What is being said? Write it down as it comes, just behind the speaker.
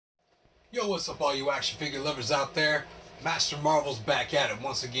Yo, what's up all you action figure lovers out there? Master Marvel's back at it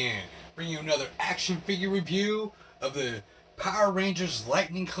once again, bringing you another action figure review of the Power Rangers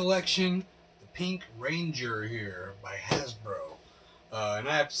Lightning Collection, the Pink Ranger here by Hasbro. And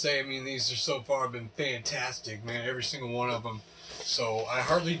I have to say, I mean, these are so far been fantastic, man, every single one of them. So I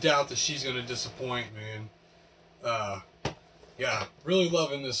hardly doubt that she's going to disappoint, man. Yeah, really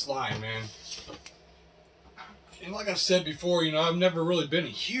loving this line, man. And like I've said before, you know, I've never really been a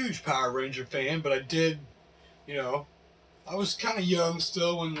huge Power Ranger fan, but I did, you know, I was kind of young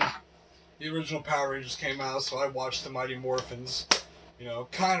still when the original Power Rangers came out, so I watched the Mighty Morphins, you know,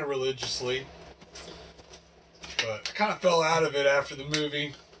 kind of religiously. But I kind of fell out of it after the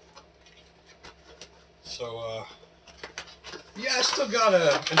movie. So, yeah, I still got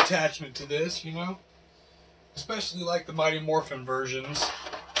an attachment to this, you know, especially like the Mighty Morphin versions.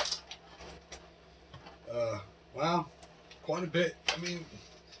 Wow, quite a bit. I mean,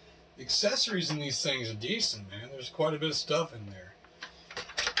 the accessories in these things are decent, man. There's quite a bit of stuff in there.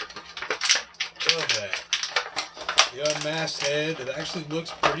 Love that. The unmasked head, it actually looks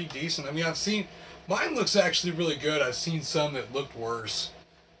pretty decent. I mean, I've seen, mine looks actually really good. I've seen some that looked worse.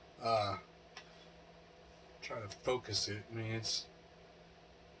 Try to focus it. I mean, it's,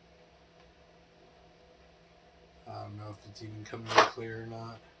 I don't know if it's even coming in clear or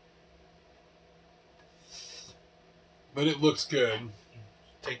not. But it looks good.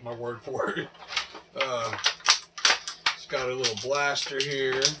 Take my word for it. It's got a little blaster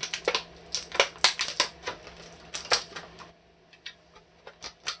here.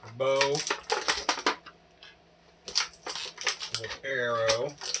 A bow. A little arrow.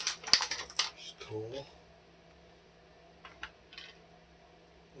 Which is cool.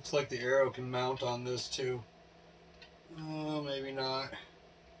 Looks like the arrow can mount on this too. Maybe not.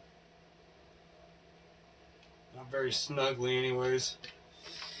 Not very snugly anyways.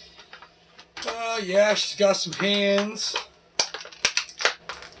 Yeah, she's got some hands.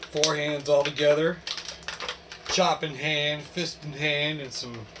 4 hands all together. Chop in hand, fist in hand, and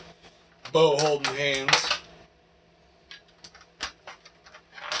some bow holding hands.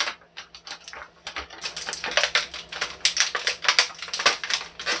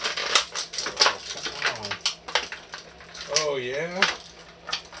 Oh yeah?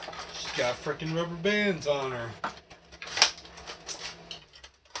 She's got freaking rubber bands on her.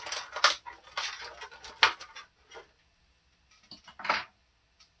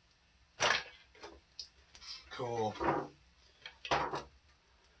 Cool.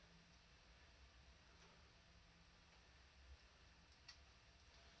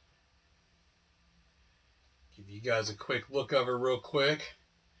 Give you guys a quick look of her real quick.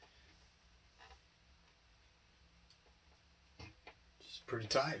 She's pretty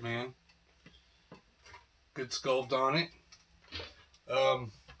tight, man. Good sculpt on it.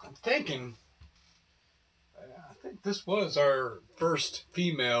 I'm thinking, I think this was our first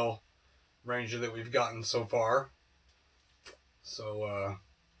female Ranger that we've gotten so far. So,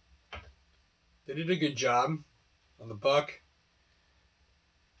 they did a good job on the buck.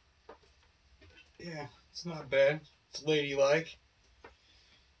 Yeah, it's not bad. It's ladylike.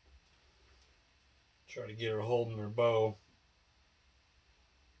 Try to get her holding her bow.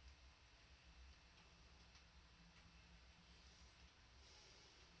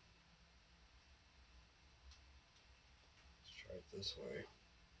 Let's try it this way.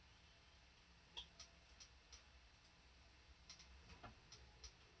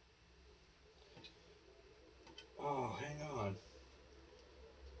 Oh, hang on.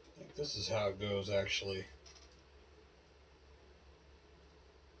 I think this is how it goes, actually.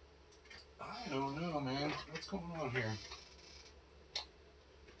 I don't know, man. What's going on here?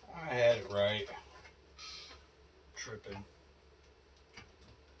 I had it right. Tripping.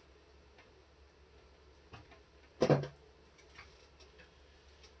 I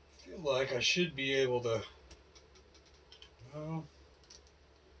feel like I should be able to... No.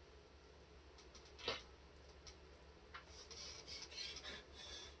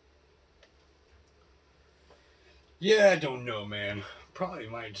 Yeah, I don't know, man. Probably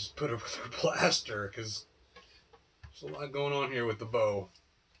might just put her with her blaster, because there's a lot going on here with the bow.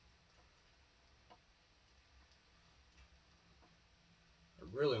 I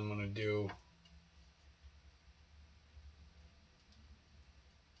really want to do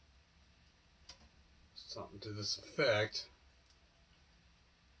something to this effect.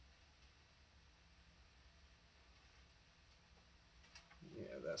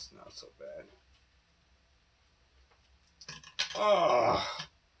 Yeah, that's not so bad. Oh!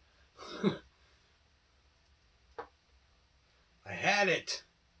 I had it!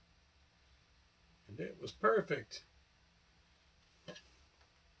 And it was perfect.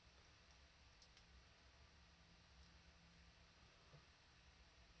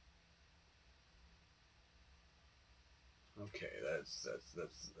 Okay, that's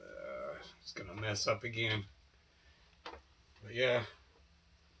it's gonna mess up again. But yeah,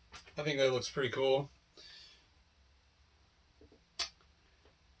 I think that looks pretty cool.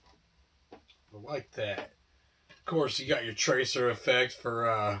 I like that. Of course, you got your tracer effect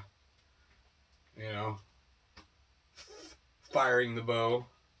for you know, firing the bow.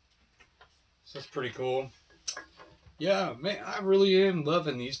 So that's pretty cool. Yeah, man, I really am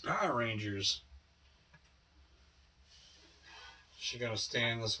loving these Power Rangers. Is she gonna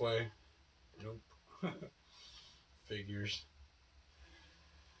stand this way? Nope. Figures.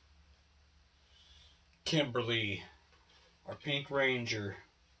 Kimberly, our Pink Ranger.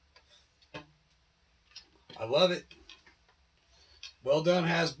 I love it. Well done,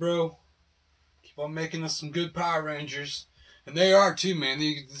 Hasbro. Keep on making us some good Power Rangers. And they are too, man.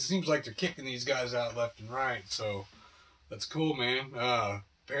 It seems like they're kicking these guys out left and right. So that's cool, man.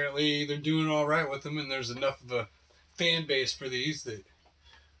 Apparently they're doing all right with them, and there's enough of a fan base for these that,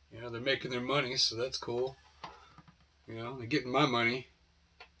 you know, they're making their money. So that's cool. You know, they're getting my money.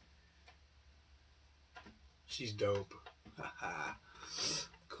 She's dope.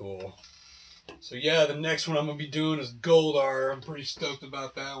 Cool. So yeah, the next one I'm going to be doing is Goldar. I'm pretty stoked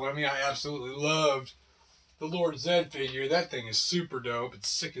about that one. I mean, I absolutely loved the Lord Zed figure. That thing is super dope. It's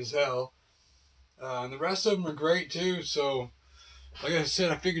sick as hell. And the rest of them are great too. So, like I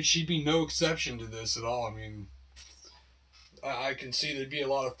said, I figured she'd be no exception to this at all. I mean, I can see there'd be a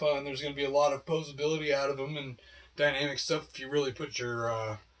lot of fun. There's going to be a lot of posability out of them and dynamic stuff. If you really put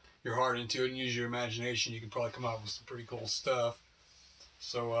your heart into it and use your imagination, you can probably come out with some pretty cool stuff.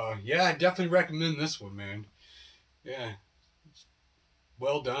 So, yeah, I definitely recommend this one, man. Yeah.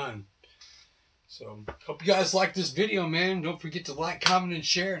 Well done. So, hope you guys like this video, man. Don't forget to like, comment, and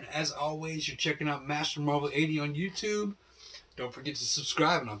share. And as always, you're checking out MasterMarvel80 on YouTube. Don't forget to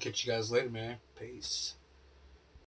subscribe, and I'll catch you guys later, man. Peace.